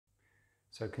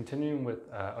So continuing with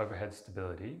overhead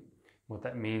stability, what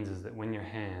that means is that when your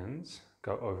hands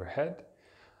go overhead,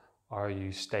 are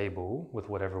you stable with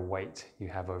whatever weight you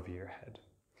have over your head?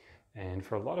 And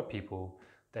for a lot of people,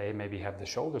 they maybe have the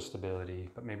shoulder stability,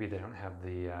 but maybe they don't have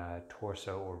the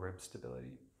torso or rib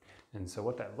stability. And so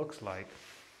what that looks like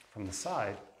from the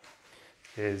side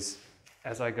is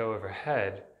as I go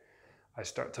overhead, I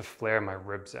start to flare my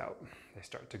ribs out. They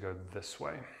start to go this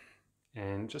way.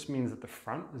 And it just means that the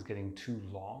front is getting too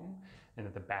long and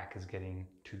that the back is getting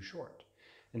too short.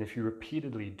 And if you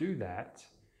repeatedly do that,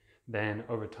 then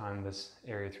over time this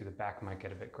area through the back might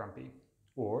get a bit grumpy.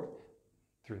 Or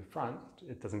through the front,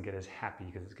 it doesn't get as happy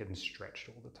because it's getting stretched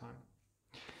all the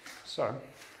time. So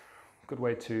a good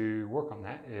way to work on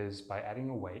that is by adding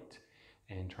a weight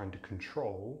and trying to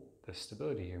control the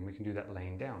stability here. And we can do that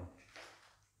laying down.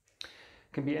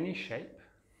 It can be any shape,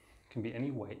 it can be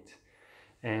any weight.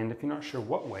 And if you're not sure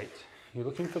what weight, you're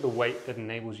looking for the weight that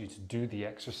enables you to do the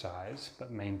exercise but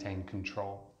maintain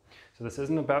control. So this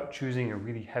isn't about choosing a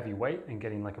really heavy weight and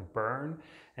getting like a burn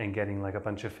and getting like a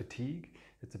bunch of fatigue.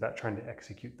 It's about trying to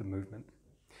execute the movement.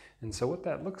 And so what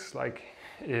that looks like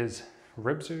is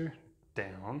ribs are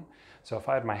down. So if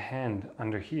I had my hand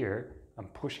under here, I'm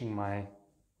pushing my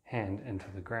hand into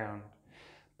the ground.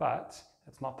 But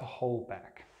that's not the whole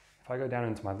back. If I go down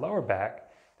into my lower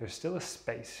back, there's still a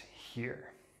space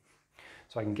here.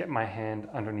 So I can get my hand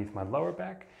underneath my lower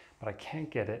back, but I can't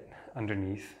get it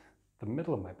underneath the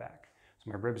middle of my back.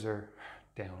 So my ribs are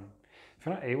down. If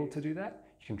you're not able to do that,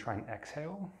 you can try and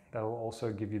exhale. That will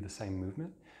also give you the same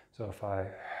movement. So if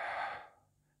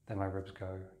then my ribs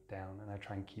go down and I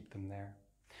try and keep them there.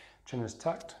 Chin is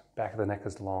tucked, back of the neck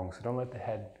is long. So don't let the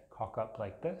head cock up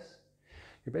like this.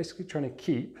 You're basically trying to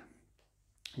keep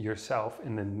yourself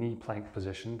in the knee plank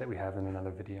position that we have in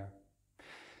another video.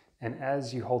 And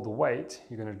as you hold the weight,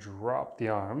 you're going to drop the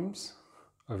arms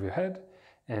over your head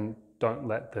and don't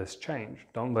let this change.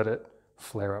 Don't let it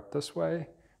flare up this way.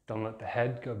 Don't let the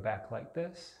head go back like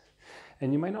this.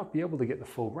 And you may not be able to get the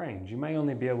full range. You may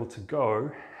only be able to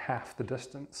go half the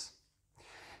distance.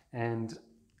 And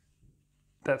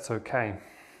that's okay.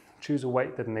 Choose a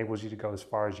weight that enables you to go as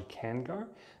far as you can go,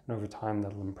 and over time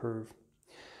that'll improve.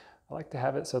 I like to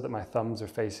have it so that my thumbs are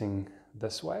facing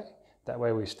this way. That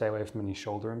way we stay away from any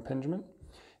shoulder impingement.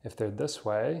 If they're this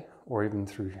way, or even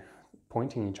through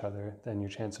pointing each other, then your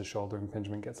chance of shoulder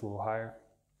impingement gets a little higher.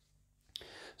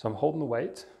 So I'm holding the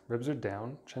weight, ribs are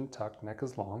down, chin tucked, neck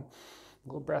is long, a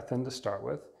little breath in to start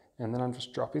with, and then I'm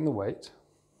just dropping the weight,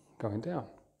 going down.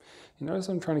 You notice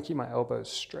I'm trying to keep my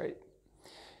elbows straight.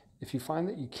 If you find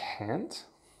that you can't,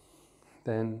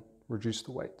 then reduce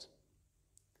the weight.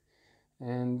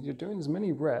 And you're doing as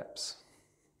many reps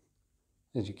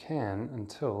as you can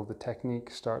until the technique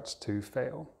starts to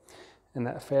fail. And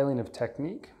that failing of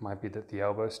technique might be that the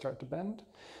elbows start to bend.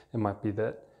 It might be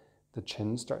that the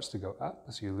chin starts to go up,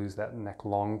 so you lose that neck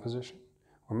long position.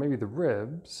 Or maybe the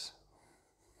ribs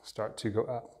start to go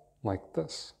up like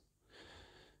this.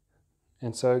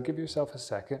 And so give yourself a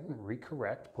second,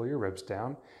 recorrect, pull your ribs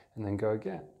down, and then go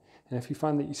again. And if you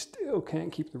find that you still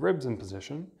can't keep the ribs in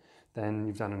position, then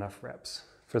you've done enough reps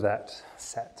for that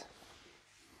set.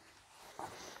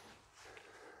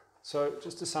 So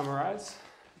just to summarize,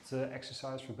 it's an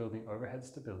exercise for building overhead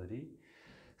stability.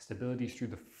 Stability through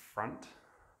the front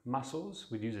muscles.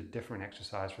 We'd use a different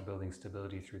exercise for building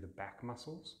stability through the back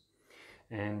muscles.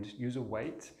 And use a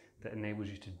weight that enables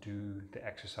you to do the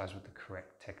exercise with the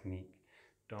correct technique.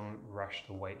 Don't rush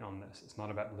the weight on this. It's not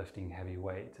about lifting heavy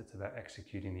weights. It's about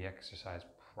executing the exercise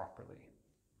properly.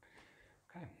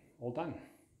 Okay, all done.